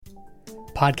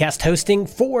Podcast hosting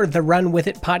for the Run With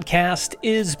It podcast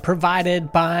is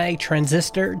provided by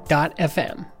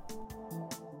Transistor.fm.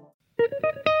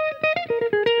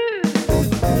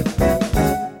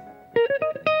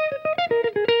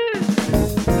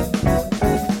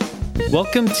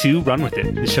 Welcome to Run With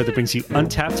It, the show that brings you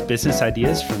untapped business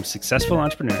ideas from successful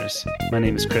entrepreneurs. My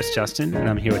name is Chris Justin, and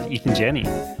I'm here with Ethan Janney.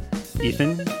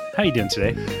 Ethan, how are you doing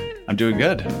today? I'm doing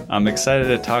good. I'm excited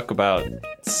to talk about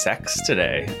sex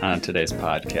today on today's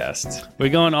podcast. We're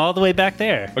going all the way back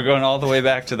there. We're going all the way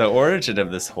back to the origin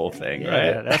of this whole thing, right?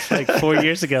 Yeah, that's like 4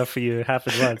 years ago for you. It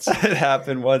happened once. It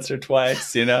happened once or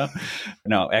twice, you know?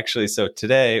 No, actually, so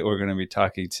today we're going to be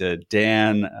talking to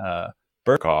Dan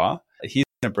Burkaw. He's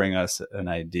going to bring us an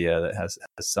idea that has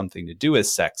something to do with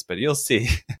sex, but you'll see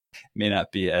it may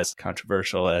not be as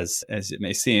controversial as it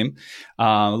may seem.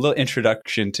 A little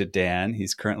introduction to Dan.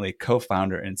 He's currently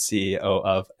co-founder and CEO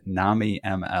of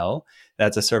NamiML.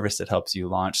 That's a service that helps you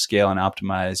launch, scale, and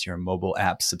optimize your mobile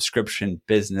app subscription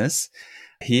business.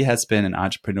 He has been an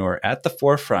entrepreneur at the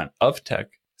forefront of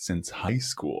tech since high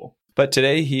school. But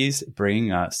today he's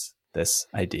bringing us this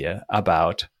idea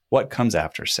about what comes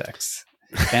after sex.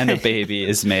 And a baby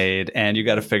is made, and you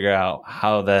got to figure out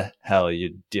how the hell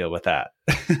you deal with that.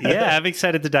 Yeah, I'm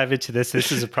excited to dive into this.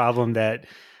 This is a problem that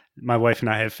my wife and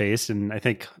I have faced, and I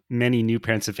think many new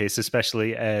parents have faced,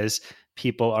 especially as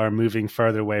people are moving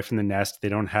further away from the nest. They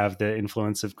don't have the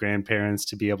influence of grandparents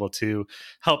to be able to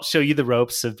help show you the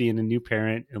ropes of being a new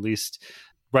parent, at least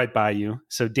right by you.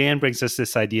 So Dan brings us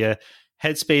this idea,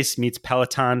 Headspace meets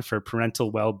Peloton for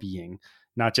parental well-being.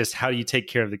 Not just how you take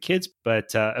care of the kids,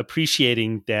 but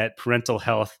appreciating that parental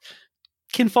health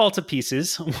can fall to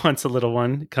pieces once a little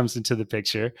one comes into the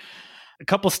picture. A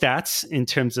couple stats in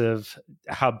terms of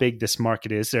how big this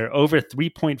market is. There are over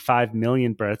 3.5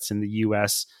 million births in the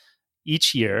U.S.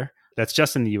 each year. That's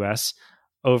just in the U.S.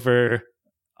 Over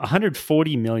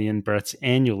 140 million births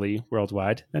annually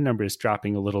worldwide. That number is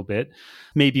dropping a little bit,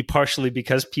 maybe partially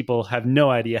because people have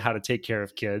no idea how to take care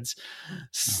of kids.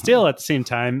 Still, at the same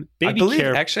time, I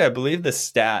believe the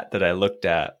stat that I looked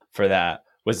at for that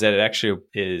was that it actually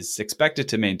is expected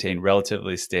to maintain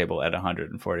relatively stable at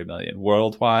 140 million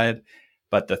worldwide,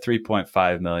 but the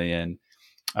 3.5 million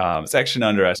it's actually an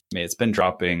underestimate. It's been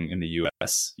dropping in the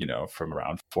U.S., from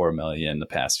around 4 million the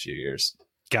past few years.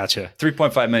 Gotcha.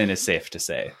 3.5 million is safe to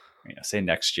say, say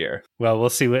next year. Well, we'll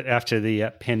see what after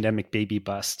the pandemic baby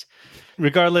bust.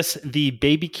 Regardless, the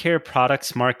baby care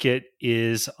products market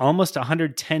is almost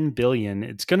 110 billion.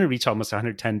 It's going to reach almost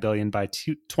 110 billion by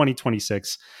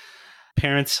 2026.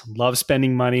 Parents love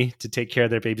spending money to take care of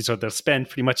their babies, or they'll spend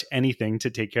pretty much anything to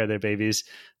take care of their babies.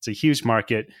 It's a huge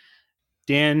market.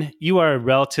 Dan, you are a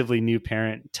relatively new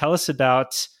parent. Tell us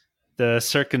about the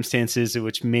circumstances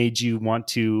which made you want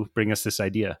to bring us this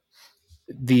idea.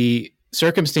 The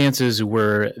circumstances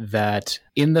were that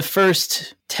in the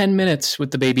first 10 minutes with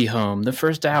the baby home, the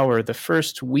first hour, the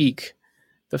first week,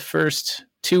 the first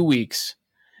 2 weeks,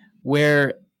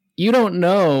 where you don't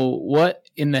know what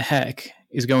in the heck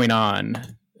is going on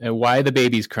and why the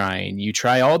baby's crying. You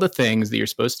try all the things that you're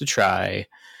supposed to try.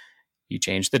 You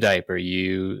change the diaper.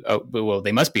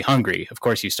 They must be hungry. Of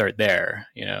course, you start there.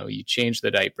 You change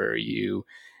the diaper. You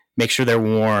make sure they're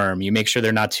warm. You make sure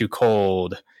they're not too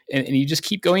cold. And you just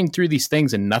keep going through these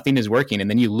things and nothing is working. And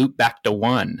then you loop back to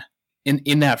one.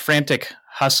 In that frantic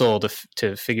hustle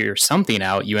to figure something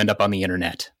out, you end up on the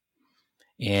internet.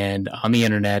 And on the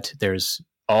internet, there's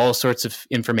all sorts of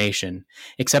information,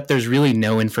 except there's really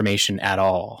no information at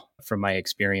all. From my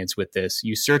experience with this,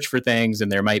 you search for things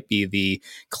and there might be the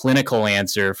clinical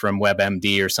answer from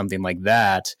WebMD or something like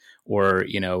that, or,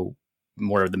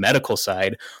 more of the medical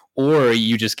side, or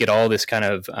you just get all this kind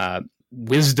of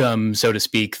wisdom, so to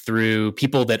speak, through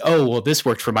people that, this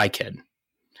worked for my kid.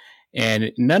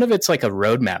 And none of it's like a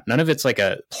roadmap. None of it's like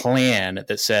a plan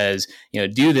that says,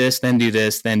 do this, then do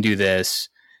this, then do this,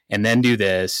 and then do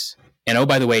this. And oh,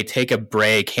 by the way, take a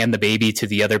break, hand the baby to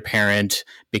the other parent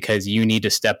because you need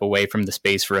to step away from the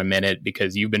space for a minute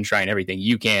because you've been trying everything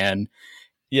you can.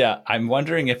 Yeah, I'm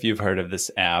wondering if you've heard of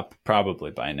this app, probably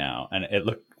by now.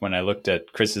 And when I looked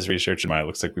at Chris's research, it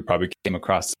looks like we probably came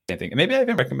across the same thing. And maybe I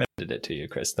even recommended it to you,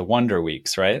 Chris, the Wonder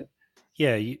Weeks, right?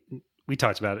 Yeah, we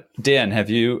talked about it. Dan, have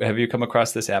you come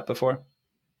across this app before?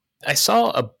 I saw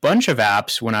a bunch of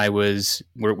apps when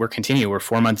we're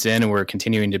 4 months in and we're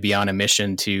continuing to be on a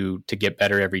mission to get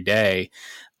better every day.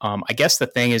 I guess the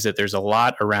thing is that there's a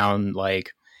lot around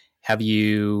like, have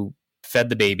you fed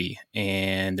the baby?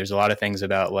 And there's a lot of things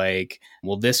about like,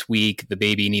 well, this week the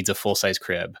baby needs a full size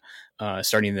crib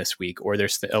starting this week. Or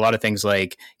there's a lot of things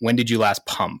like, when did you last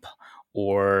pump?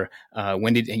 or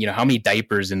when did, how many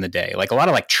diapers in the day, like a lot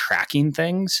of like tracking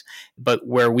things. But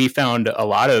where we found a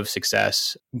lot of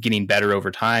success getting better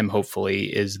over time,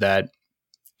 hopefully, is that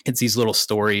it's these little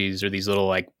stories or these little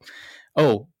like,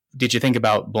 oh, did you think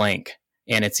about blank?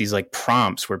 And it's these like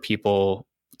prompts where people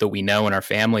that we know in our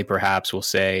family perhaps will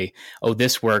say, oh,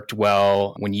 this worked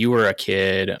well when you were a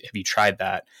kid. Have you tried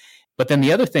that? But then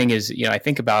the other thing is, I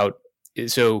think about,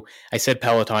 so I said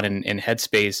Peloton and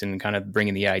Headspace and kind of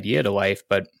bringing the idea to life,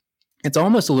 but it's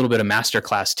almost a little bit of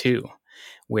masterclass too,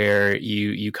 where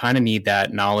you kind of need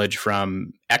that knowledge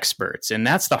from experts. And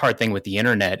that's the hard thing with the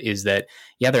internet is that,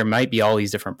 yeah, there might be all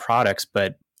these different products,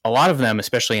 but a lot of them,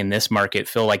 especially in this market,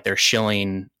 feel like they're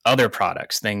shilling other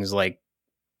products, things like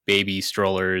baby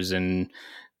strollers and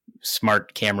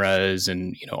smart cameras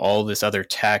and all this other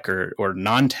tech or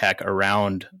non-tech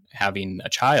around having a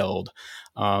child,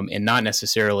 and not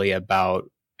necessarily about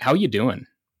how you doing,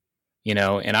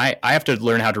 and I have to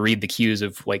learn how to read the cues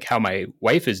of like how my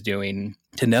wife is doing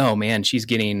to know, man, she's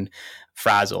getting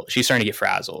frazzled. She's starting to get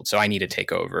frazzled. So I need to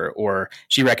take over, or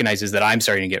she recognizes that I'm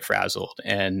starting to get frazzled.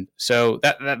 And so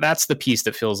that's the piece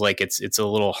that feels like it's a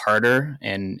little harder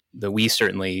and that we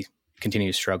certainly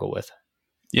continue to struggle with.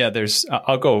 Yeah,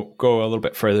 I'll go a little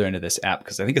bit further into this app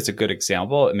because I think it's a good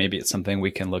example. Maybe it's something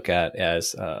we can look at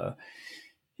as a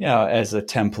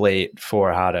template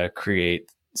for how to create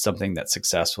something that's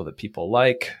successful that people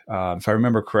like. If I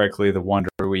remember correctly, the Wonder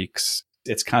Weeks,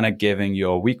 it's kind of giving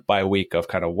you a week by week of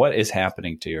kind of what is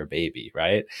happening to your baby,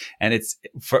 right? And it's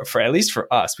for at least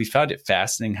for us, we found it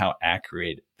fascinating how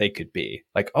accurate they could be.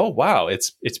 Like, oh wow,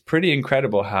 it's pretty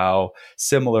incredible how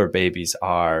similar babies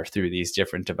are through these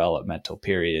different developmental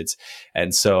periods.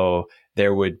 And so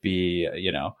there would be,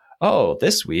 oh,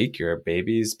 this week your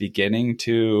baby's beginning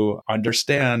to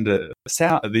understand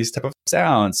sound, these type of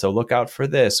sounds, so look out for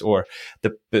this. Or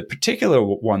the particular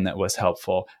one that was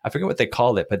helpful, I forget what they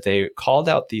called it, but they called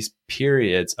out these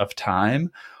periods of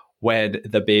time when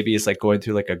the baby is like going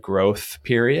through like a growth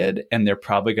period, and they're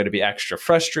probably going to be extra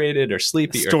frustrated or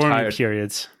sleepy or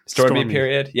tired. Stormy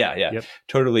period. Yeah. Yep.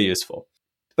 Totally useful.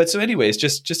 But so anyways,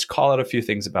 just call out a few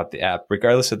things about the app,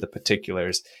 regardless of the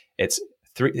particulars. It's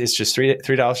just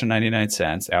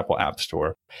 $3.99, Apple App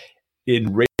Store.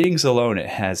 In ratings alone, it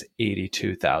has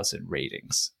 82,000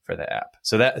 ratings for the app.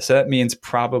 So that means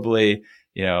probably,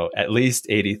 at least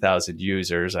 80,000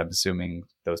 users. I'm assuming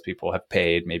those people have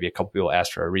paid. Maybe a couple people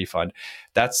asked for a refund.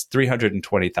 That's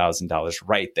 $320,000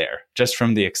 right there, just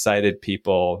from the excited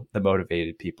people, the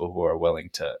motivated people who are willing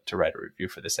to write a review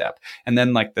for this app. And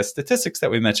then like the statistics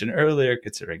that we mentioned earlier,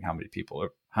 considering how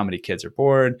many kids are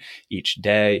born each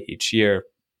day, each year,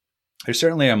 there's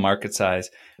certainly a market size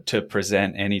to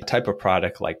present any type of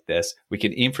product like this. We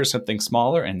can aim for something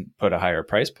smaller and put a higher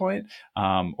price point,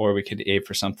 or we could aim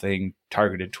for something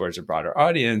targeted towards a broader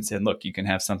audience. And look, you can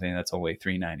have something that's only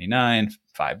 $3.99,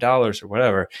 $5, or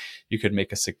whatever. You could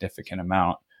make a significant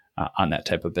amount on that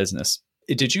type of business.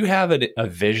 Did you have a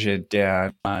vision,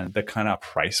 Dan, on the kind of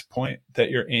price point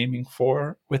that you're aiming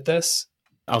for with this?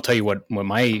 I'll tell you what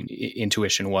my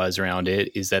intuition was around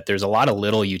it is that there's a lot of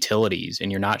little utilities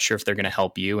and you're not sure if they're going to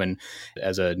help you. And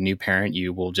as a new parent,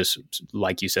 you will just,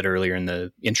 like you said earlier in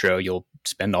the intro, you'll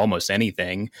spend almost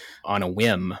anything on a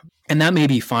whim. And that may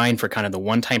be fine for kind of the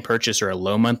one-time purchase or a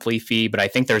low monthly fee, but I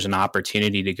think there's an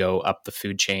opportunity to go up the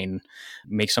food chain,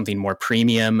 make something more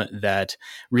premium that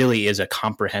really is a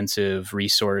comprehensive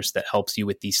resource that helps you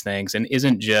with these things and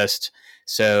isn't just,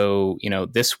 so,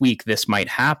 this week this might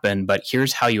happen, but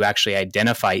here's how you actually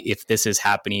identify if this is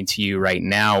happening to you right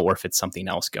now or if it's something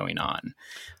else going on.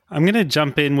 I'm going to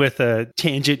jump in with a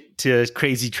tangent to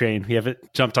Crazy Train. We haven't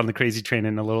jumped on the Crazy Train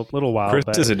in a little while.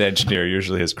 Chris is an engineer.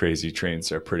 Usually his Crazy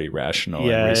Trains are pretty rational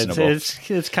and reasonable.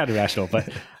 It's kind of rational. But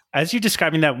as you're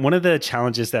describing that, one of the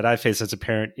challenges that I face as a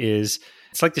parent is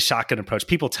it's like the shotgun approach.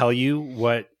 People tell you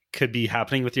what could be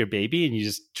happening with your baby and you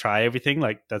just try everything.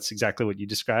 Like that's exactly what you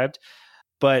described.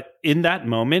 But in that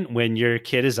moment when your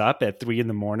kid is up at 3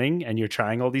 a.m. and you're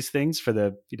trying all these things for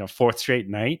the fourth straight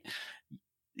night,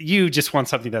 you just want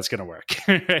something that's going to work.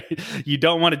 Right? You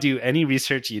don't want to do any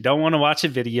research. You don't want to watch a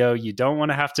video. You don't want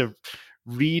to have to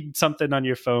read something on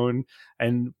your phone.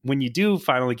 And when you do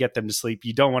finally get them to sleep,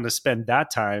 you don't want to spend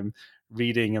that time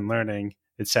reading and learning,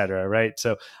 etc. Right?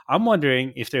 So I'm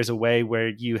wondering if there's a way where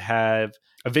you have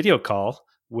a video call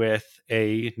with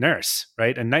a nurse,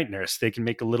 right? A night nurse. They can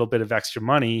make a little bit of extra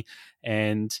money.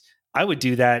 And I would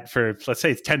do that for, let's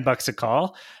say it's $10 a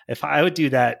call. If I would do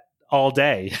that all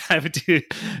day, I would do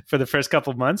for the first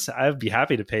couple of months, I would be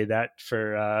happy to pay that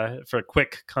for a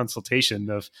quick consultation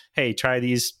of, hey, try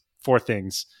these 4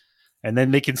 things. And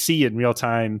then they can see in real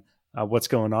time what's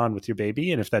going on with your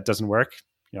baby. And if that doesn't work,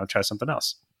 try something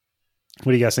else.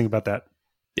 What do you guys think about that?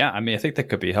 Yeah, I mean, I think that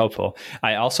could be helpful.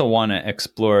 I also want to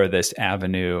explore this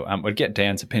avenue. Would get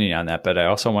Dan's opinion on that, but I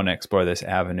also want to explore this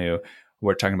avenue.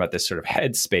 We're talking about this sort of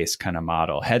Headspace kind of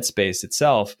model. Headspace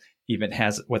itself even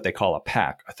has what they call a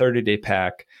pack, a 30-day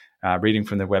pack. Reading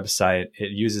from their website,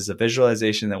 it uses a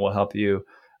visualization that will help you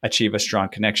achieve a strong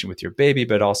connection with your baby,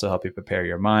 but also help you prepare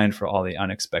your mind for all the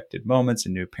unexpected moments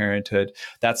in new parenthood.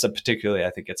 That's I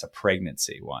think it's a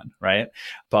pregnancy one, right?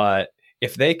 But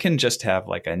if they can just have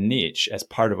like a niche as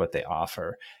part of what they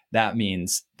offer, that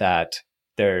means that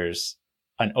there's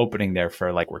an opening there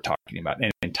for, like we're talking about, an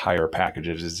entire package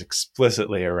that is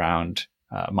explicitly around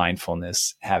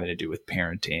mindfulness, having to do with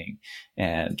parenting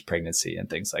and pregnancy and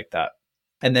things like that.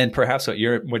 And then perhaps what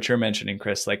you're mentioning,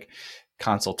 Chris, like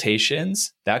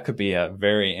consultations, that could be a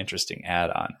very interesting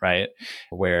add-on, right?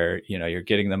 Where, you're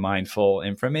getting the mindful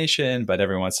information, but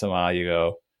every once in a while you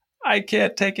go, I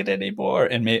can't take it anymore.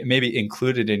 And maybe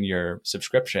included in your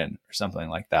subscription or something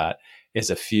like that is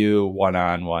a few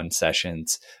one-on-one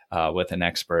sessions with an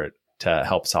expert to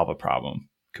help solve a problem.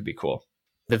 Could be cool.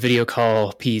 The video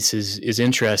call piece is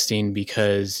interesting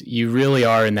because you really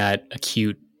are in that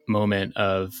acute moment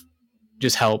of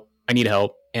just help. I need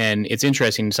help. And it's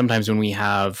interesting. Sometimes when we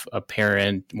have a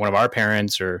parent, one of our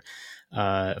parents or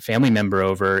a family member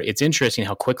over, it's interesting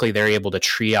how quickly they're able to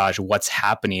triage what's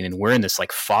happening. And we're in this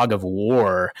like fog of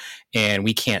war and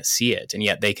we can't see it. And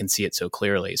yet they can see it so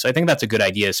clearly. So I think that's a good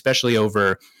idea, especially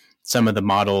over some of the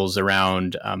models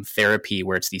around therapy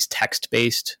where it's these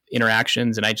text-based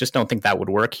interactions. And I just don't think that would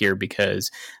work here because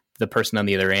the person on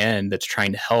the other end that's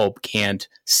trying to help can't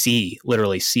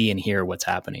literally see and hear what's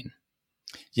happening.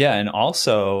 Yeah. And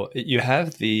also you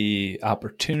have the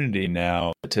opportunity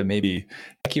now to maybe,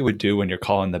 like you would do when you're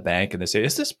calling the bank and they say,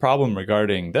 is this problem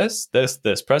regarding this,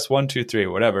 press 1, 2, 3,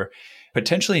 whatever,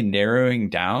 potentially narrowing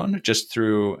down just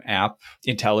through app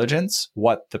intelligence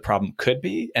what the problem could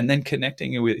be, and then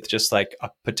connecting it with just like a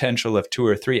potential of 2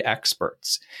 or 3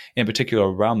 experts in a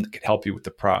particular realm that could help you with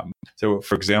the problem. So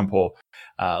for example,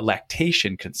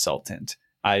 lactation consultant,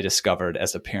 I discovered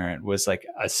as a parent was like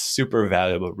a super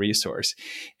valuable resource.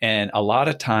 And a lot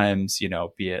of times,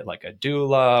 be it like a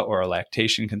doula or a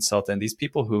lactation consultant, these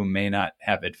people who may not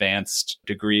have advanced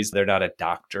degrees, they're not a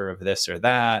doctor of this or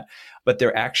that, but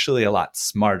they're actually a lot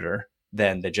smarter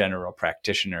than the general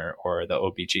practitioner or the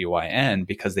OBGYN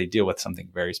because they deal with something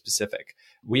very specific.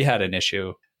 We had an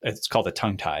issue. It's called a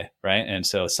tongue tie, right? And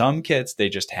so some kids, they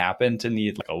just happen to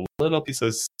need like a little piece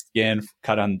of skin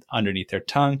cut on underneath their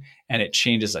tongue, and it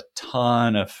changes a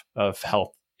ton of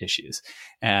health issues.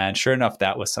 And sure enough,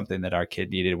 that was something that our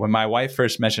kid needed. When my wife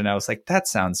first mentioned it, I was like, that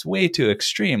sounds way too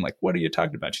extreme. Like, what are you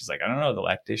talking about? She's like, I don't know. The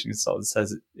lactation consultant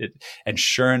says it. And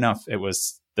sure enough, it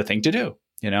was the thing to do,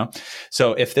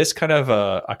 So if this kind of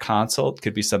a consult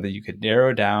could be something you could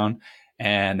narrow down,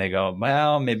 and they go,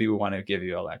 well, maybe we want to give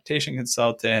you a lactation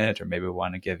consultant, or maybe we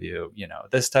want to give you,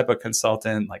 this type of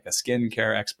consultant, like a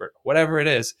skincare expert, whatever it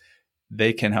is,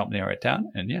 they can help narrow it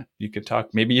down. And yeah, you could talk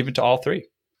maybe even to all 3.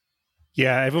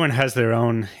 Yeah, everyone has their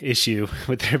own issue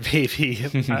with their baby.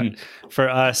 For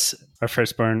us, our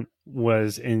firstborn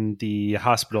was in the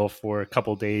hospital for a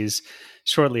couple of days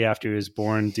shortly after he was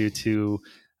born due to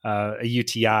a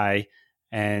UTI,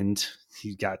 and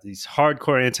he got these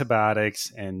hardcore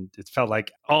antibiotics, and it felt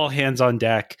like all hands on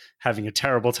deck, having a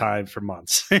terrible time for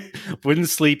months. Wouldn't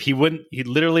sleep. He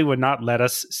literally would not let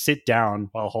us sit down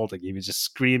while holding. He was just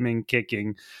screaming,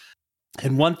 kicking.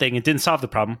 And one thing, it didn't solve the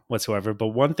problem whatsoever, but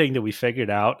one thing that we figured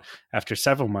out after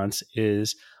several months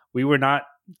is we were not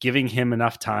giving him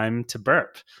enough time to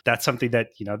burp. That's something that,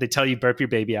 they tell you burp your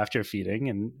baby after feeding.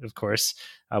 And of course,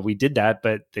 we did that,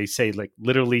 but they say like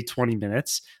literally 20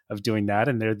 minutes of doing that.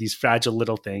 And they're these fragile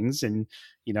little things. And,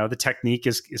 the technique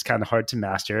is kind of hard to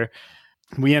master.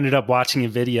 We ended up watching a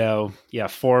video,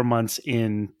 4 months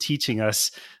in, teaching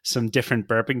us some different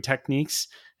burping techniques.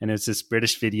 And it's this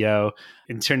British video,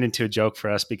 and turned into a joke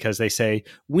for us because they say,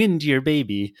 wind your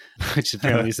baby, which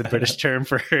apparently is the British term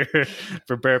for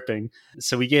burping.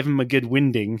 So we gave him a good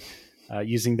winding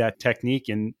using that technique,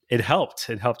 and it helped.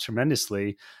 It helped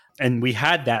tremendously. And we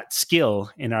had that skill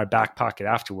in our back pocket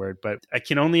afterward. But I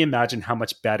can only imagine how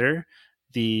much better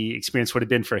the experience would have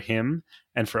been for him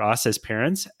and for us as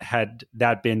parents had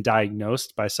that been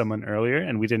diagnosed by someone earlier,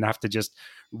 and we didn't have to just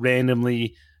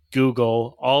randomly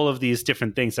Google all of these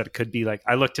different things that it could be. Like,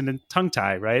 I looked in a tongue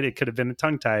tie, right? It could have been a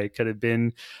tongue tie. It could have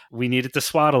been, we needed to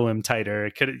swaddle him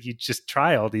tighter. You just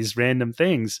try all these random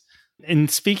things. And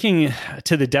speaking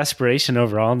to the desperation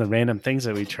overall and the random things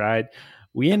that we tried,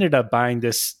 we ended up buying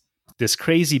this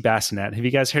crazy bassinet. Have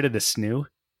you guys heard of the Snoo?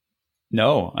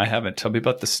 No, I haven't. Tell me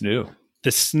about the Snoo. The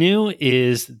Snoo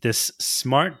is this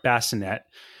smart bassinet.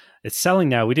 It's selling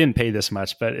now. We didn't pay this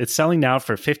much, but it's selling now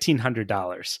for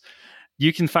 $1,500.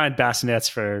 You can find bassinets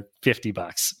for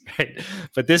 $50, right?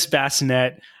 But this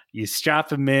bassinet, you strap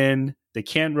them in, they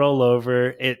can't roll over.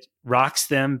 It rocks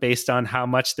them based on how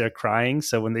much they're crying.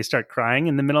 So when they start crying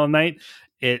in the middle of the night,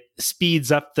 it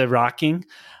speeds up the rocking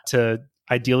to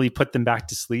ideally put them back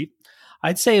to sleep.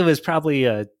 I'd say it was probably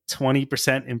a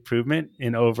 20% improvement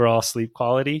in overall sleep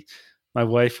quality. My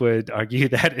wife would argue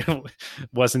that it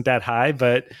wasn't that high,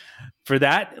 but for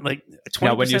that, like 20%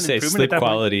 now, when you say sleep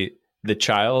quality, the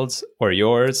child's or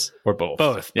yours or both?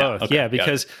 Both. Okay, yeah,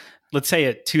 because let's say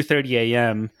at 2:30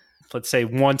 a.m., let's say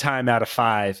one time out of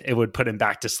 5, it would put him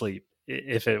back to sleep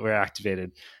if it were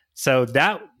activated. So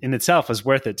that in itself was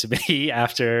worth it to me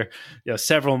after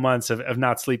several months of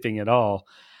not sleeping at all.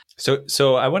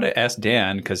 So I want to ask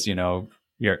Dan, because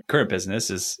your current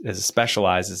business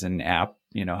specializes in app,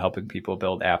 helping people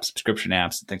build apps, subscription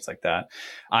apps and things like that.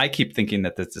 I keep thinking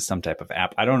that this is some type of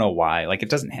app. I don't know why. Like, it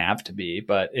doesn't have to be,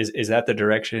 but is that the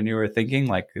direction you were thinking?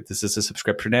 Like, this is a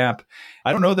subscription app?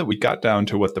 I don't know that we got down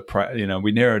to what the price,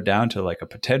 we narrowed down to like a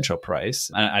potential price.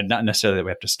 I not necessarily that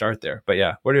we have to start there, but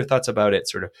yeah. What are your thoughts about it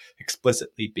sort of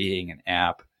explicitly being an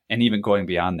app and even going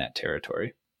beyond that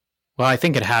territory? Well, I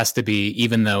think it has to be,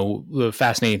 even though the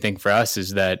fascinating thing for us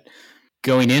is that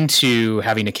going into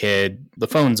having a kid, the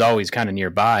phone's always kind of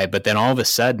nearby, but then all of a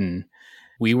sudden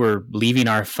we were leaving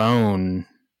our phone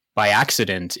by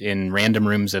accident in random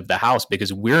rooms of the house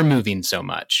because we're moving so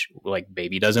much. Like,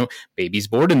 baby's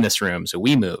bored in this room, so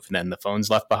we move, and then the phone's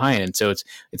left behind. And so it's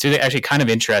actually kind of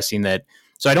interesting that,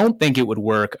 so I don't think it would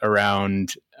work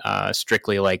around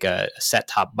strictly like a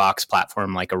set-top box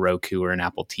platform like a Roku or an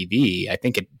Apple TV. I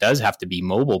think it does have to be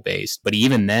mobile-based. But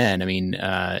even then, I mean,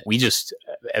 we just,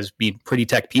 as being pretty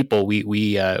tech people,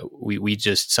 we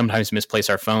just sometimes misplace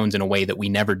our phones in a way that we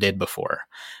never did before,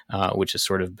 which is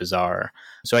sort of bizarre.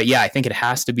 So yeah, I think it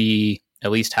has to be at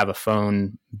least have a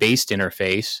phone-based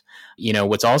interface.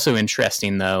 What's also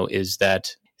interesting though is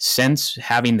that since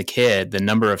having the kid, the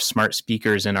number of smart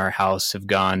speakers in our house have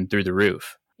gone through the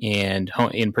roof. And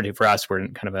in particular for us, we're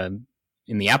kind of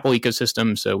in the Apple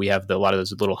ecosystem. So we have a lot of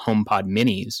those little HomePod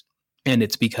minis. And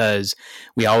it's because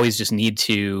we always just need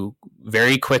to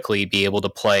very quickly be able to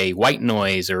play white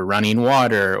noise or running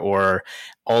water or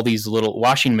all these little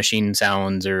washing machine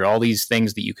sounds or all these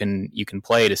things that you can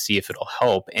play to see if it'll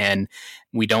help. And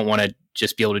we don't want to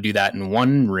just be able to do that in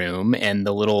one room, and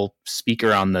the little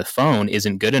speaker on the phone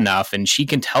isn't good enough. And she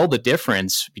can tell the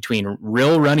difference between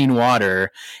real running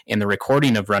water and the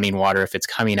recording of running water if it's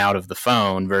coming out of the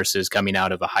phone versus coming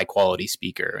out of a high quality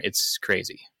speaker. It's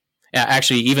crazy.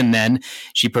 Actually, even then,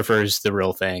 she prefers the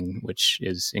real thing, which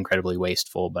is incredibly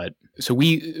wasteful. But so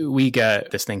we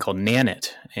got this thing called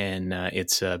Nanit, and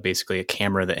it's basically a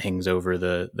camera that hangs over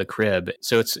the crib.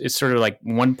 So it's sort of like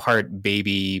one part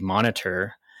baby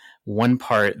monitor, one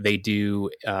part they do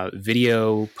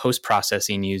video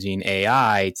post-processing using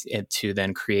AI to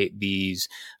then create these.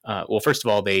 Well, first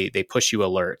of all, they push you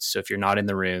alerts. So if you're not in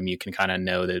the room, you can kind of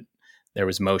know that there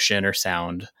was motion or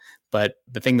sound. But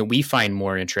the thing that we find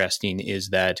more interesting is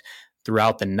that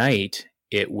throughout the night,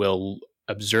 it will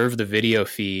observe the video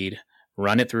feed,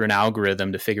 run it through an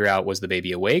algorithm to figure out, was the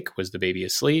baby awake? Was the baby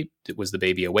asleep? Was the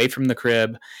baby away from the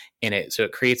crib? And so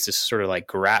it creates this sort of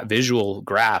like visual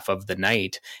graph of the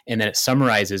night. And then it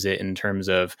summarizes it in terms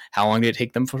of how long did it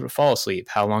take them to fall asleep?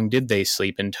 How long did they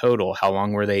sleep in total? How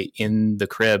long were they in the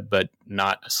crib but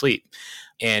not asleep?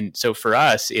 And so for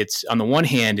us, it's on the one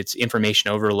hand, it's information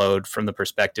overload from the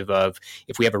perspective of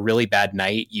if we have a really bad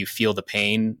night, you feel the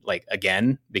pain like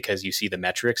again, because you see the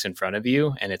metrics in front of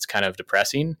you and it's kind of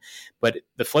depressing. But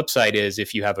the flip side is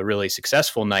if you have a really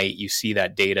successful night, you see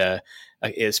that data,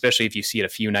 especially if you see it a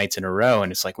few nights in a row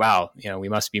and it's like, wow, we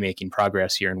must be making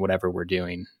progress here in whatever we're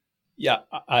doing. Yeah,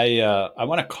 I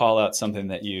want to call out something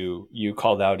that you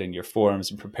called out in your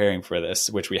forums in preparing for this,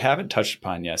 which we haven't touched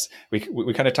upon yet. We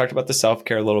kind of talked about the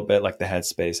self-care a little bit, like the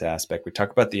headspace aspect. We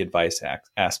talked about the advice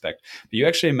aspect, but you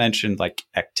actually mentioned like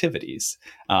activities,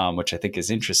 which I think is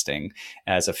interesting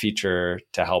as a feature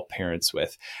to help parents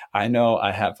with. I know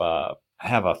I have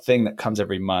a thing that comes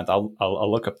every month.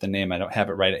 I'll look up the name. I don't have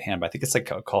it right at hand, but I think it's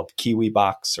like called Kiwi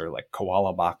Box or like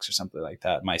Koala Box or something like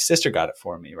that. My sister got it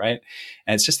for me, right?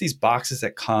 And it's just these boxes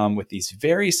that come with these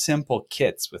very simple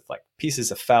kits with like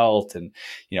pieces of felt and,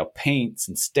 paints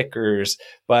and stickers.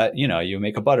 But, you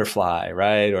make a butterfly,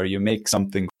 right? Or you make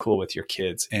something cool with your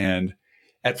kids. And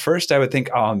at first I would think,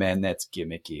 oh man, that's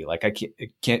gimmicky. Like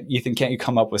Ethan, can't you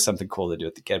come up with something cool to do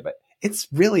with the kid? But it's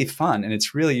really fun and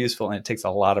it's really useful and it takes a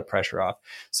lot of pressure off.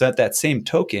 So at that same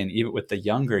token, even with the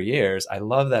younger years, I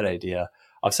love that idea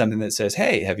of something that says,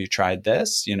 hey, have you tried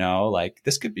this? Like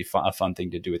this could be a fun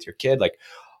thing to do with your kid. Like,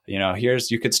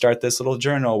 you could start this little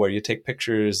journal where you take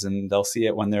pictures and they'll see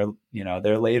it when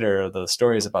they're later, the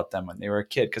stories about them when they were a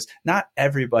kid. Because not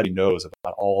everybody knows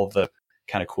about all the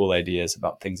kind of cool ideas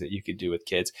about things that you could do with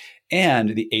kids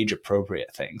and the age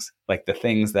appropriate things, like the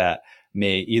things that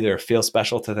may either feel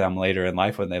special to them later in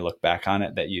life when they look back on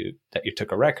it that you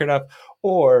took a record of,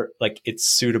 or like it's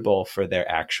suitable for their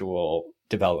actual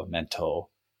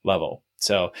developmental level.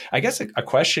 So I guess a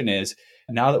question is,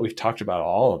 now that we've talked about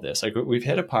all of this, like we've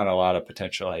hit upon a lot of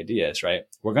potential ideas, right?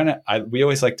 We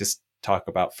always like to talk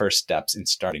about first steps in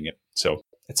starting it. So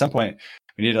at some point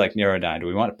we need to like narrow down. Do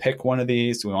we want to pick one of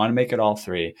these? Do we want to make it all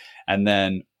three? And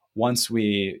then once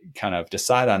we kind of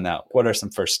decide on that, what are some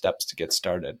first steps to get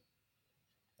started?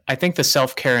 I think the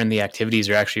self-care and the activities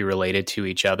are actually related to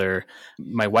each other.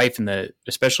 My wife,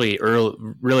 especially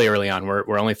really early on,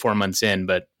 we're only 4 months in,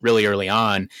 but really early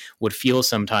on, would feel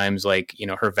sometimes like,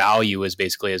 her value was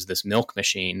basically as this milk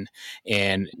machine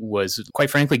and was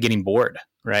quite frankly getting bored,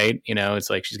 right? It's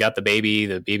like she's got the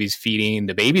baby's feeding,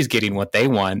 the baby's getting what they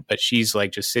want, but she's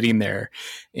like just sitting there.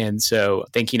 And so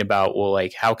thinking about, well,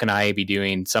 like, how can I be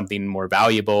doing something more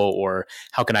valuable, or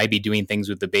how can I be doing things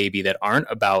with the baby that aren't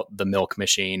about the milk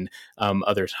machine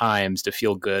other times to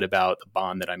feel good about the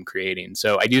bond that I'm creating?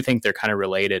 So I do think they're kind of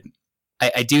related.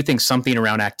 I do think something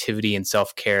around activity and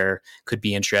self-care could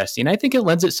be interesting. I think it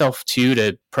lends itself to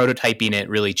prototyping it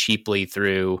really cheaply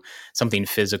through something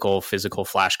physical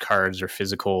flashcards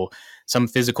or some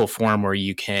physical form where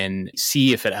you can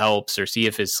see if it helps or see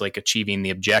if it's like achieving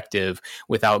the objective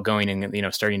without going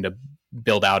and, starting to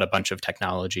build out a bunch of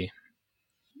technology.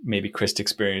 Maybe Chris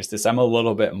experienced this. I'm a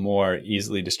little bit more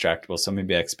easily distractible, so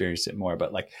maybe I experienced it more.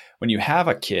 But like when you have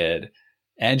a kid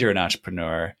and you're an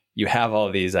entrepreneur, you have all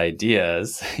these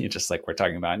ideas, just like we're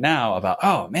talking about now, about,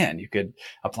 oh man, you could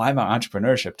apply my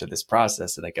entrepreneurship to this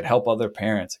process and I could help other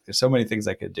parents. There's so many things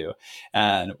I could do.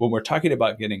 And when we're talking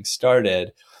about getting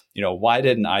started, why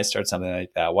didn't I start something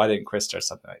like that? Why didn't Chris start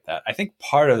something like that? I think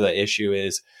part of the issue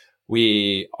is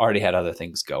we already had other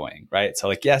things going, right? So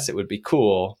like, yes, it would be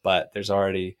cool, but there's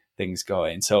already things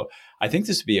going. So I think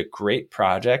this would be a great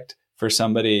project for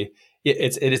somebody.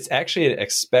 It's actually an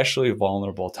especially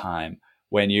vulnerable time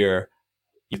when you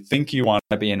think you want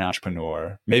to be an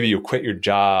entrepreneur. Maybe you quit your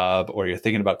job or you're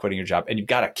thinking about quitting your job and you've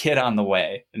got a kid on the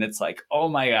way. And it's like, oh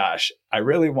my gosh, I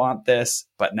really want this,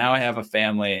 but now I have a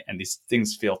family and these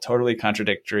things feel totally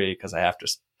contradictory because I have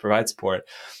to provide support.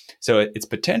 So it's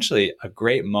potentially a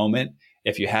great moment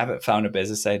if you haven't found a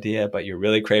business idea, but you're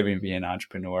really craving to be an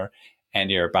entrepreneur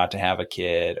and you're about to have a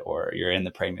kid or you're in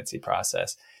the pregnancy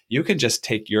process. You can just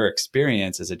take your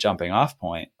experience as a jumping off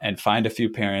point and find a few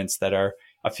parents that are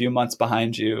a few months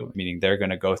behind you, meaning they're going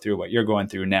to go through what you're going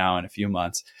through now in a few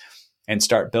months, and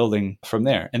start building from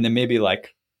there. And then maybe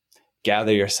like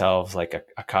gather yourselves like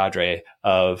a cadre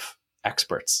of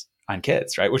experts on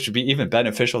kids, right? Which would be even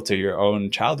beneficial to your own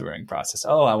child rearing process.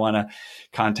 Oh, I want to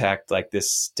contact like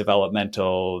this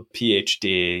developmental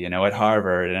PhD, at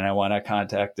Harvard, and I want to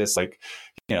contact this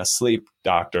sleep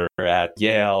doctor at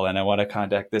Yale, and I want to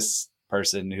contact this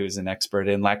person who's an expert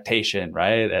in lactation,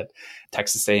 right, at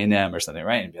Texas A&M or something,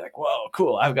 right? And be like, whoa,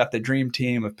 cool. I've got the dream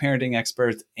team of parenting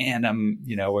experts and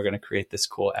we're going to create this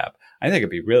cool app. I think it'd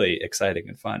be really exciting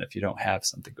and fun if you don't have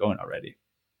something going already.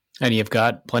 And you've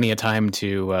got plenty of time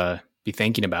to be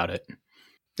thinking about it.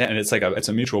 Yeah, and it's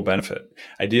a mutual benefit.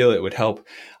 Ideally, it would help.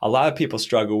 A lot of people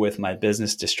struggle with my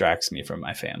business distracts me from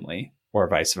my family or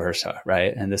vice versa,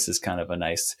 right? And this is kind of a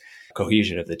nice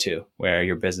cohesion of the two, where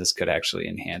your business could actually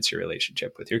enhance your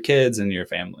relationship with your kids and your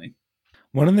family.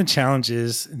 One of the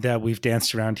challenges that we've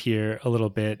danced around here a little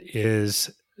bit is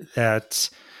that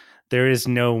there is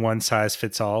no one size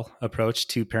fits all approach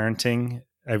to parenting.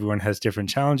 Everyone has different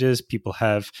challenges. People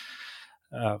have,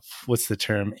 what's the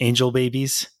term? Angel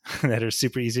babies that are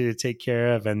super easy to take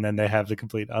care of. And then they have the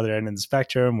complete other end of the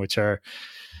spectrum, which are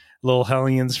little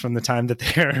hellions from the time that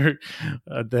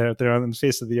they're on the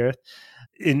face of the earth.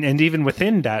 And even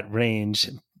within that range,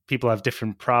 people have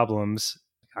different problems.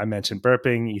 I mentioned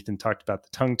burping. Ethan talked about the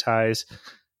tongue ties.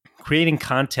 Creating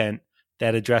content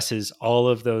that addresses all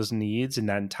of those needs in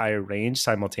that entire range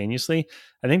simultaneously,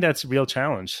 I think that's a real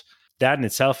challenge. That in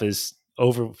itself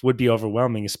would be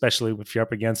overwhelming, especially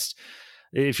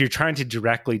if you're trying to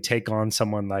directly take on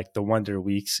someone like the Wonder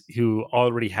Weeks, who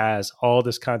already has all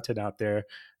this content out there.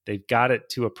 They've got it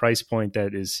to a price point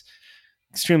that is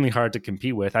extremely hard to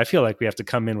compete with. I feel like we have to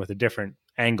come in with a different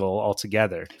angle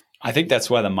altogether. I think that's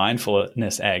why the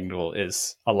mindfulness angle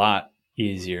is a lot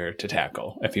easier to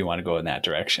tackle if you want to go in that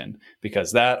direction,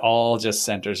 because that all just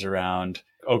centers around,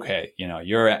 okay,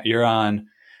 you're on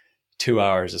 2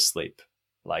 hours of sleep.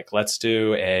 Like, let's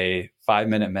do a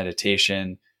 5-minute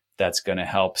meditation that's going to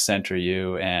help center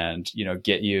you and,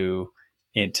 get you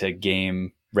into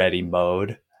game ready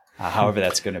mode, however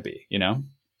that's going to be,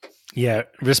 Yeah,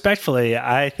 respectfully,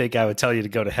 I think I would tell you to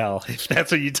go to hell if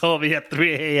that's what you told me at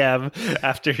 3 a.m.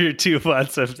 after your 2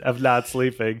 months of not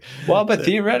sleeping. Well, but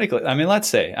theoretically,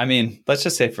 let's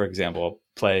just say, for example,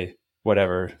 play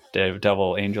whatever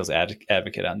devil angels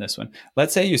advocate on this one.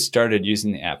 Let's say you started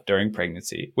using the app during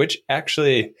pregnancy, which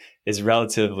actually is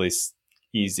relatively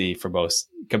easy for most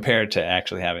compared to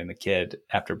actually having the kid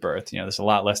after birth. There's a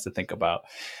lot less to think about.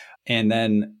 And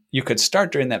then you could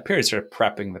start during that period, sort of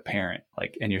prepping the parent,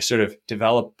 and you sort of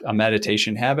develop a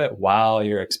meditation habit while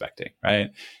you're expecting,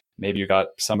 right? Maybe you got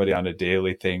somebody on a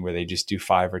daily thing where they just do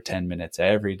 5 or 10 minutes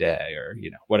every day, or,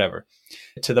 whatever,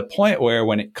 to the point where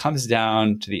when it comes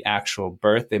down to the actual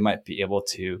birth, they might be able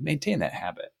to maintain that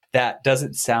habit. That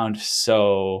doesn't sound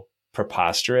so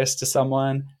preposterous to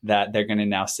someone that they're going to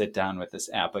now sit down with this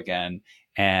app again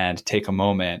and take a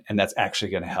moment, and that's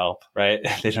actually going to help, right?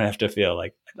 They don't have to feel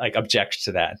like object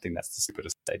to that. I think that's the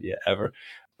stupidest idea ever.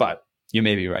 But you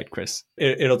may be right, Chris.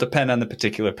 It'll depend on the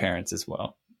particular parents as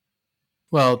well.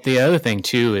 Well, the other thing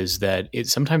too is that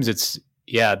sometimes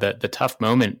the tough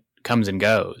moment comes and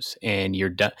goes, and you're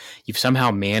done. You've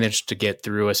somehow managed to get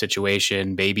through a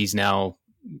situation. Baby's now,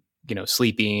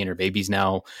 sleeping, or baby's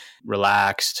now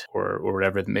relaxed, or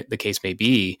whatever the case may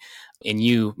be. And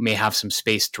you may have some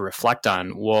space to reflect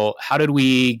on, well, how did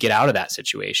we get out of that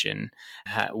situation?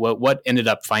 What ended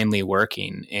up finally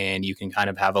working? And you can kind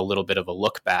of have a little bit of a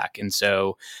look back. And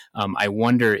so I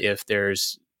wonder if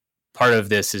there's part of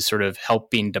this is sort of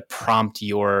helping to prompt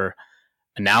your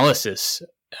analysis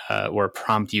or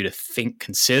prompt you to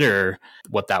consider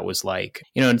what that was like.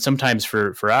 And sometimes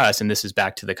for us, and this is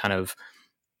back to the kind of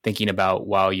thinking about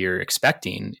while you're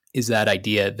expecting, is that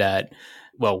idea that,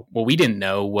 well, what we didn't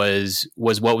know was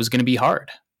what was going to be hard,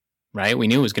 right? We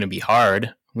knew it was going to be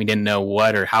hard. We didn't know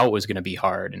what or how it was going to be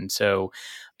hard. And so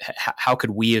how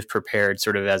could we have prepared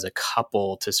sort of as a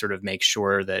couple to sort of make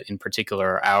sure that in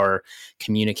particular our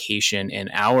communication and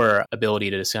our ability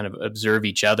to kind of observe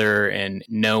each other and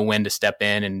know when to step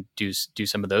in and do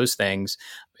some of those things,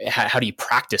 how do you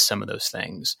practice some of those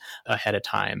things ahead of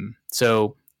time?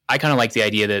 So I kind of like the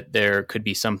idea that there could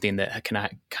be something that can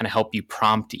kind of help you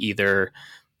prompt either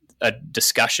a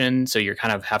discussion, so you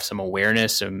kind of have some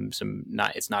awareness,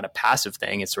 it's not a passive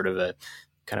thing, it's sort of a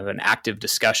kind of an active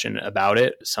discussion about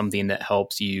it, something that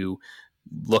helps you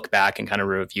look back and kind of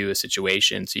review a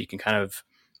situation, so you can kind of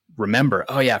remember,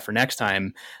 oh yeah, for next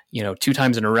time, 2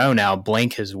 times in a row now,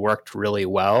 blank has worked really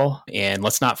well, and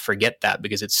let's not forget that,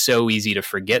 because it's so easy to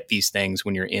forget these things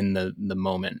when you're in the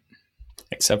moment.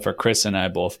 Except for Chris and I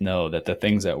both know that the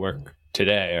things that work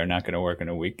today are not going to work in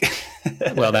a week.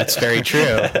 Well, that's very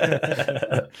true.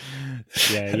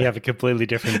 Yeah, you have a completely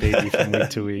different baby from week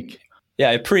to week.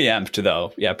 Yeah, I preempt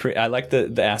though. Yeah, I like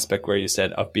the aspect where you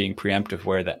said of being preemptive,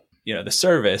 where that the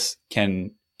service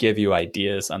can give you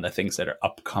ideas on the things that are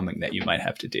upcoming that you might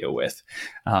have to deal with,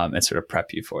 and sort of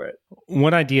prep you for it.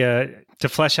 One idea to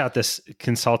flesh out this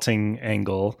consulting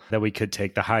angle that we could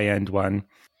take, the high end one.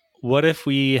 What if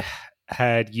we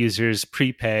had users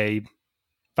prepay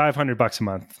 $500 a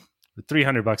month,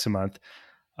 $300 a month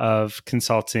of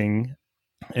consulting,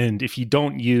 and if you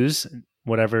don't use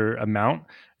whatever amount,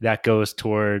 that goes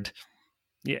toward,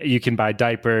 you can buy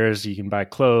diapers, you can buy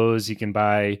clothes, you can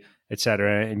buy,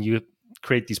 etc., and you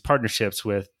create these partnerships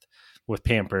with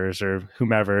Pampers or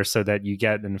whomever, so that you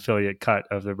get an affiliate cut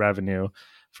of the revenue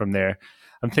from there.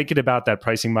 I'm thinking about that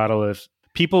pricing model. If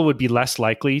people would be less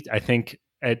likely, I think,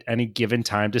 at any given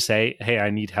time to say, hey,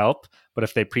 I need help. But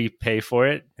if they prepay for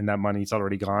it and that money's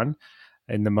already gone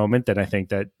in the moment, then I think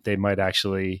that they might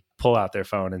actually pull out their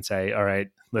phone and say, all right,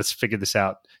 let's figure this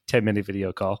out. 10-minute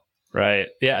video call. Right.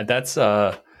 Yeah. That's,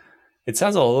 it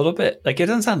sounds a little bit like, it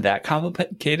doesn't sound that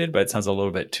complicated, but it sounds a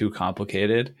little bit too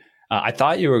complicated. I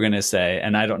thought you were going to say,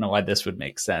 and I don't know why this would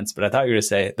make sense, but I thought you were going to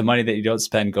say the money that you don't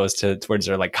spend goes towards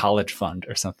their college fund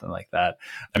or something like that.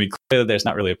 I mean, clearly there's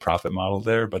not really a profit model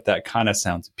there, but that kind of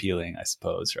sounds appealing, I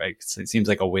suppose, right? It seems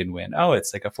like a win-win. Oh,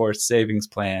 it's like a forced savings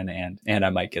plan, and I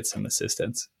might get some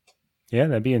assistance. Yeah,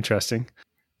 that'd be interesting.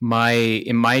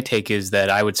 My take is that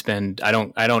I would spend, I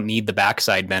don't need the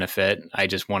backside benefit. I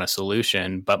just want a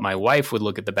solution. But my wife would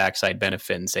look at the backside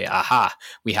benefit and say, aha,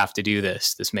 we have to do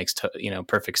this. This makes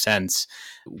perfect sense.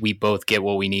 We both get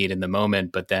what we need in the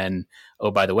moment. But then,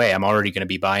 oh, by the way, I'm already going to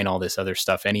be buying all this other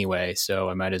stuff anyway. So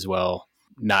I might as well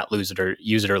not lose it or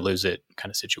use it or lose it kind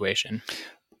of situation.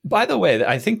 By the way,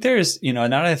 I think there's, now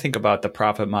that I think about the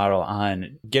profit model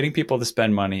on getting people to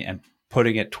spend money and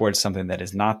putting it towards something that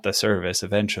is not the service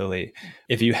eventually,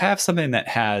 if you have something that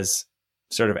has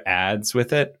sort of ads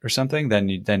with it or something, then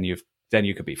you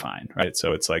could be fine, right?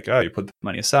 So it's like, oh, you put the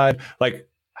money aside. Like,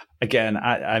 again,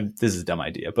 this is a dumb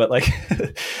idea, but like,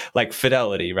 like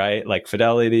Fidelity, right? Like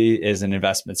Fidelity is an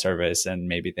investment service, and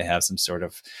maybe they have some sort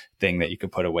of thing that you can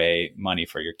put away money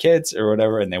for your kids or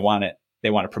whatever, and they want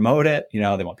to promote it. They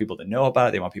want people to know about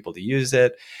it. They want people to use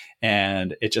it.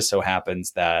 And it just so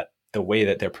happens that the way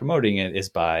that they're promoting it is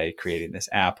by creating this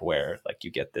app where like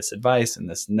you get this advice and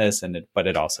this, but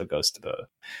it also goes to the,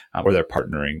 or they're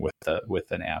partnering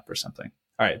with an app or something.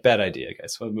 All right. Bad idea,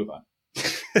 guys. We'll move on.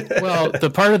 Well, the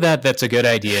part of that's a good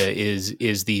idea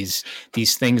is these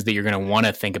things that you're going to want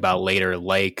to think about later,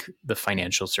 like the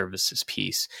financial services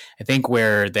piece. I think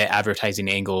where the advertising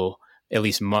angle, at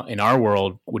least in our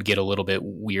world, would get a little bit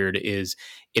weird is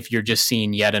if you're just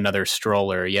seeing yet another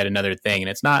stroller, yet another thing. And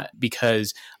it's not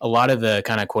because a lot of the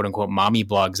kind of quote unquote mommy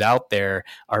blogs out there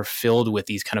are filled with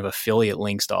these kind of affiliate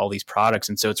links to all these products.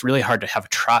 And so it's really hard to have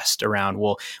trust around,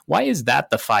 well, why is that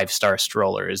the 5-star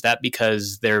stroller? Is that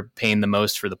because they're paying the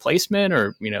most for the placement?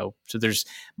 Or, so there's,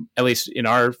 at least in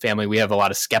our family, we have a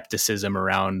lot of skepticism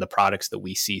around the products that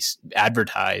we see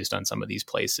advertised on some of these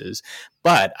places.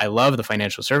 But I love the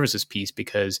financial services piece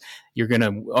because you're going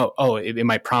to, it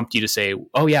might prompt you to say,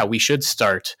 oh yeah, we should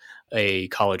start a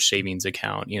college savings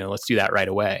account. Let's do that right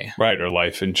away. Right. Or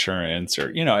life insurance,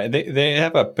 or, they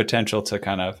have a potential to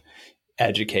kind of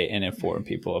educate and inform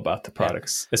people about the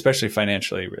products, especially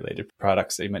financially related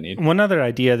products they might need. One other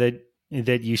idea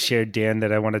that you shared, Dan,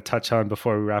 that I want to touch on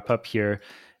before we wrap up here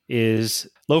is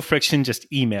low friction, just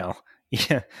email.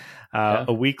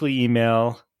 A weekly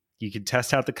email. You can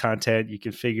test out the content. You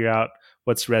can figure out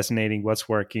what's resonating, what's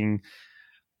working.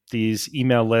 These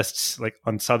email lists like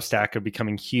on Substack are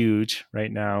becoming huge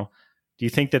right now. Do you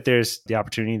think that there's the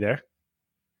opportunity there?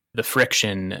 The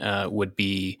friction would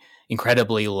be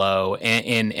incredibly low.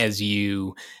 And as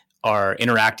you are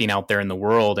interacting out there in the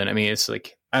world, and I mean, it's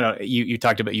like, I don't know, you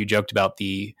joked about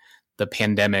the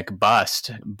pandemic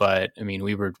bust, but I mean,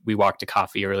 we walked to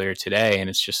coffee earlier today, and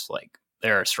it's just like,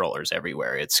 there are strollers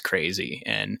everywhere. It's crazy.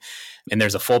 And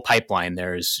there's a full pipeline.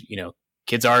 There's,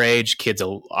 kids our age, kids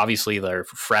obviously they're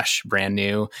fresh, brand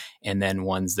new, and then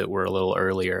ones that were a little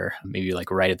earlier, maybe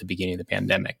like right at the beginning of the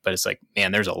pandemic. But it's like,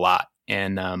 man, there's a lot.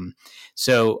 And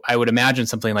so I would imagine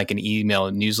something like an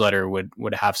email newsletter would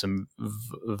have some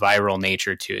viral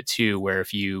nature to it too, where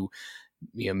if you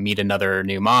meet another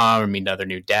new mom or meet another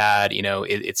new dad,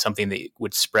 it's something that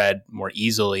would spread more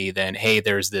easily than, hey,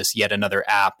 there's this yet another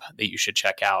app that you should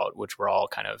check out, which we're all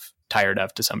kind of tired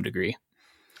of to some degree.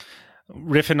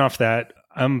 Riffing off that,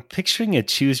 I'm picturing a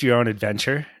choose your own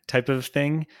adventure type of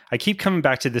thing. I keep coming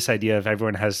back to this idea of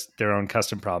everyone has their own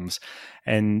custom problems.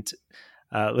 And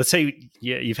let's say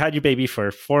you've had your baby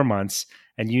for 4 months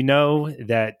and you know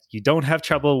that you don't have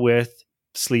trouble with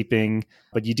sleeping,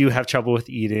 but you do have trouble with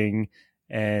eating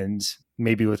and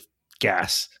maybe with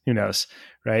gas, who knows,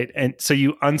 right? And so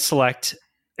you unselect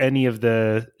any of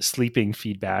the sleeping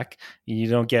feedback. You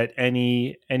don't get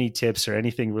any tips or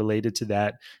anything related to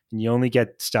that. And you only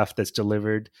get stuff that's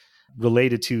delivered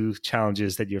related to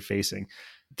challenges that you're facing.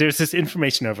 There's this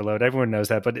information overload. Everyone knows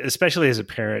that, but especially as a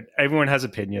parent, everyone has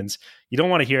opinions. You don't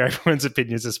want to hear everyone's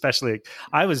opinions, especially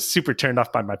I was super turned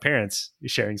off by my parents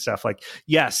sharing stuff like,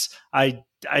 yes, I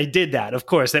did that. Of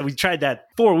course, that we tried that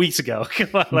 4 weeks ago.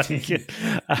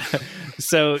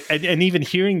 So, and even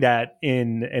hearing that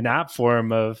in an app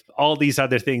form of all these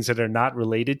other things that are not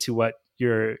related to what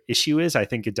your issue is, I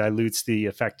think it dilutes the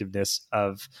effectiveness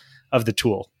of the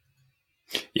tool.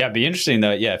 Yeah, it'd be interesting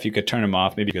though. Yeah, if you could turn them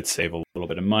off, maybe you could save a little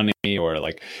bit of money, or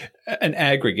like an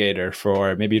aggregator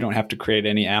for maybe you don't have to create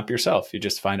any app yourself. You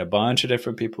just find a bunch of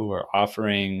different people who are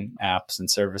offering apps and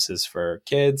services for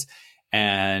kids,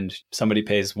 and somebody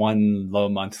pays one low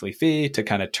monthly fee to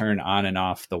kind of turn on and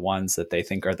off the ones that they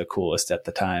think are the coolest at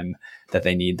the time that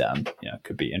they need them. Yeah, it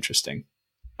could be interesting.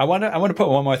 I want to put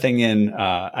one more thing in.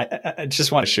 I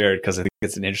just want to share it because I think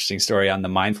it's an interesting story on the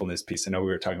mindfulness piece. I know we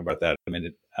were talking about that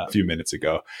a few minutes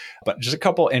ago, but just a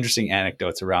couple interesting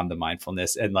anecdotes around the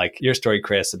mindfulness and like your story,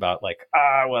 Chris, about like,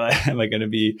 well, am I going to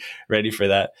be ready for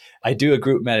that? I do a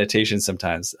group meditation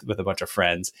sometimes with a bunch of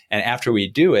friends. And after we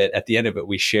do it, at the end of it,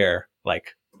 we share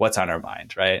like what's on our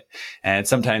mind, right? And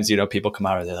sometimes, people come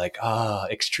out and they're like,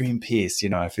 extreme peace.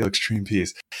 I feel extreme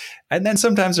peace. And then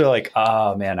sometimes they're like,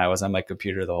 oh man, I was on my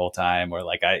computer the whole time, or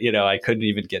like I couldn't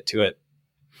even get to it.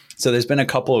 So there's been a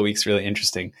couple of weeks really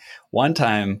interesting. One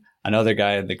time, another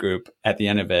guy in the group at the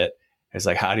end of it It's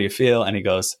like, how do you feel? And he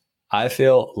goes, I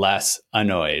feel less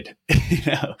annoyed,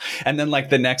 And then like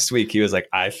the next week he was like,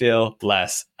 I feel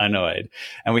less annoyed.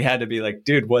 And we had to be like,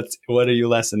 dude, what are you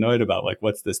less annoyed about? Like,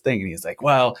 what's this thing? And he's like,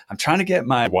 well, I'm trying to get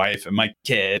my wife and my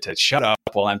kid to shut up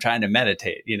while I'm trying to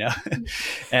meditate,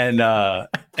 and then,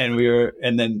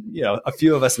 a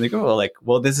few of us in the group were like,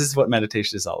 well, this is what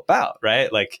meditation is all about,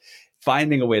 right? Like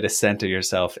finding a way to center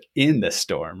yourself in the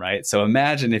storm, right? So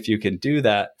imagine if you can do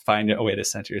that, find a way to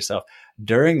center yourself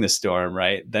during the storm,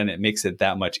 right? Then it makes it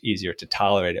that much easier to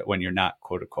tolerate it when you're not,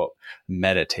 quote unquote,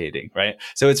 meditating, right?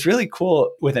 So it's really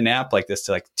cool with an app like this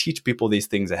to like teach people these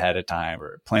things ahead of time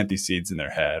or plant these seeds in their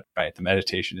head, right? The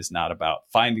meditation is not about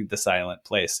finding the silent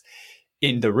place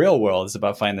in the real world. It's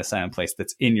about finding the silent place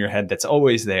that's in your head, that's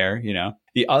always there,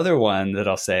 The other one that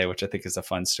I'll say, which I think is a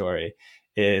fun story,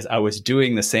 is I was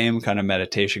doing the same kind of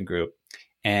meditation group,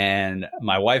 and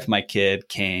my wife, my kid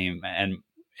came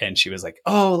and she was like,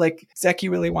 oh, like Zeki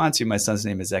really wants you. My son's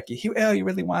name is Zeki. He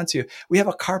really wants you. We have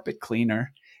a carpet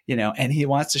cleaner, and he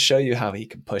wants to show you how he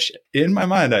can push it. In my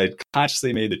mind, I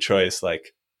consciously made the choice,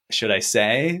 like, should I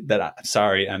say that I'm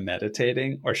sorry, I'm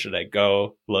meditating, or should I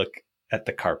go look at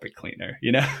the carpet cleaner,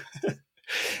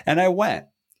 And I went.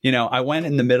 I went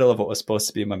in the middle of what was supposed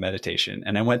to be my meditation,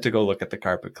 and I went to go look at the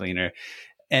carpet cleaner.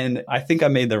 And I think I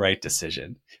made the right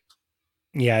decision.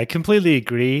 Yeah, I completely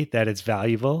agree that it's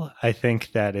valuable. I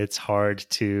think that it's hard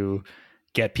to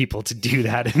get people to do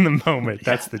that in the moment.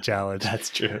 That's the challenge. That's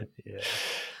true. Yeah.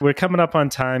 We're coming up on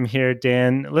time here,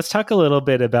 Dan. Let's talk a little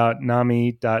bit about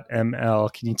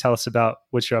Nami.ml. Can you tell us about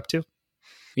what you're up to?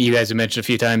 You guys have mentioned a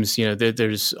few times,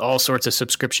 there's all sorts of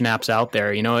subscription apps out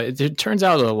there. It turns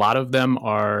out a lot of them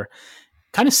are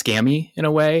kind of scammy in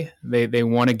a way. They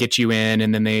want to get you in,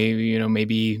 and then they,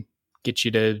 maybe get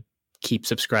you to keep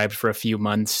subscribed for a few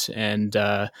months, and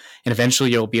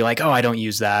eventually you'll be like, oh, I don't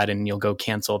use that, and you'll go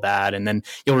cancel that, and then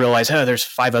you'll realize, oh, there's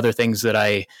 5 other things that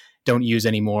I don't use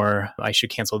anymore. I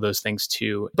should cancel those things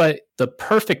too. But the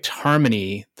perfect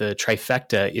harmony, the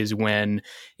trifecta, is when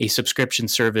a subscription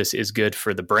service is good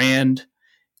for the brand,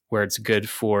 where it's good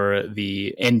for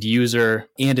the end user,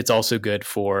 and it's also good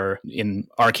for, in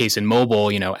our case, in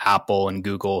mobile, Apple and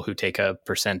Google, who take a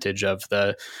percentage of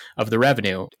the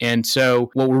revenue. And so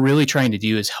what we're really trying to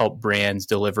do is help brands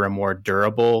deliver a more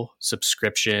durable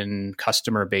subscription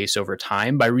customer base over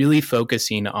time by really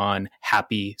focusing on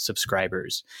happy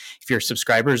subscribers. If your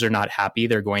subscribers are not happy,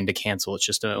 they're going to cancel. It's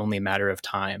just only a matter of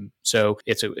time. So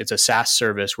it's a SaaS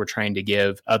service. We're trying to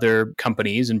give other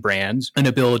companies and brands an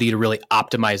ability to really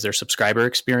optimize their subscriber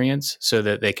experience so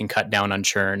that they can cut down on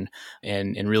churn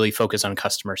and really focus on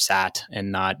customer sat,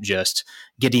 and not just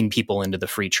getting people into the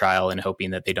free trial and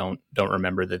hoping that they don't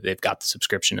remember that they've got the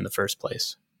subscription in the first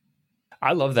place.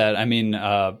 I love that. I mean,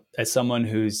 as someone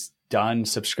who's done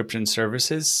subscription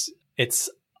services, it's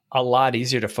a lot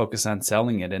easier to focus on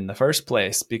selling it in the first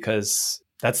place, because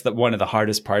that's one of the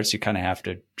hardest parts you kind of have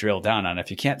to drill down on. If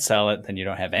you can't sell it, then you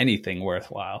don't have anything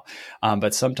worthwhile.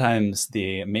 But sometimes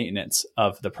the maintenance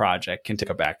of the project can take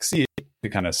a back seat to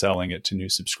kind of selling it to new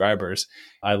subscribers.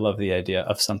 I love the idea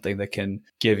of something that can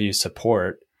give you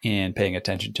support in paying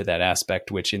attention to that aspect,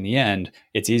 which in the end,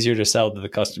 it's easier to sell to the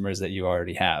customers that you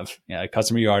already have. A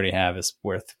customer you already have is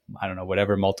worth, I don't know,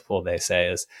 whatever multiple they say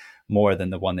is more than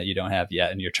the one that you don't have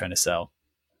yet and you're trying to sell.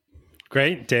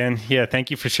 Great, Dan. Yeah, thank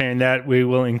you for sharing that. We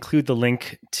will include the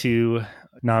link to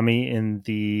Nami in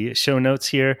the show notes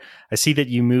here. I see that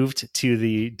you moved to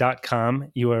the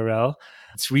 .com URL.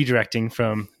 It's redirecting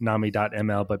from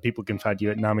Nami.ml, but people can find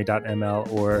you at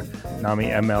Nami.ml or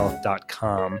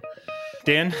NamiML.com.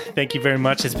 Dan, thank you very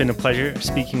much. It's been a pleasure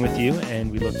speaking with you, and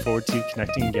we look forward to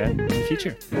connecting again in the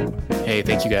future. Hey,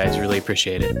 thank you guys. Really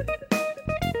appreciate it.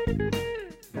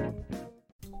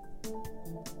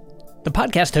 The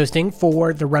podcast hosting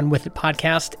for the Run With It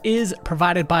podcast is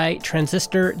provided by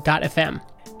Transistor.fm.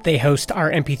 They host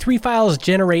our MP3 files,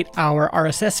 generate our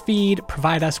RSS feed,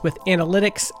 provide us with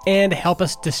analytics, and help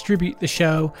us distribute the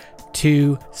show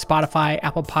to Spotify,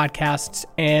 Apple Podcasts,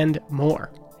 and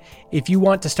more. If you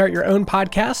want to start your own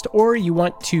podcast or you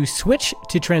want to switch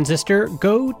to Transistor,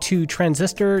 go to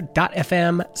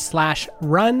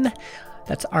transistor.fm/run.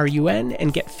 That's RUN,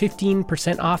 and get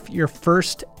 15% off your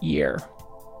first year.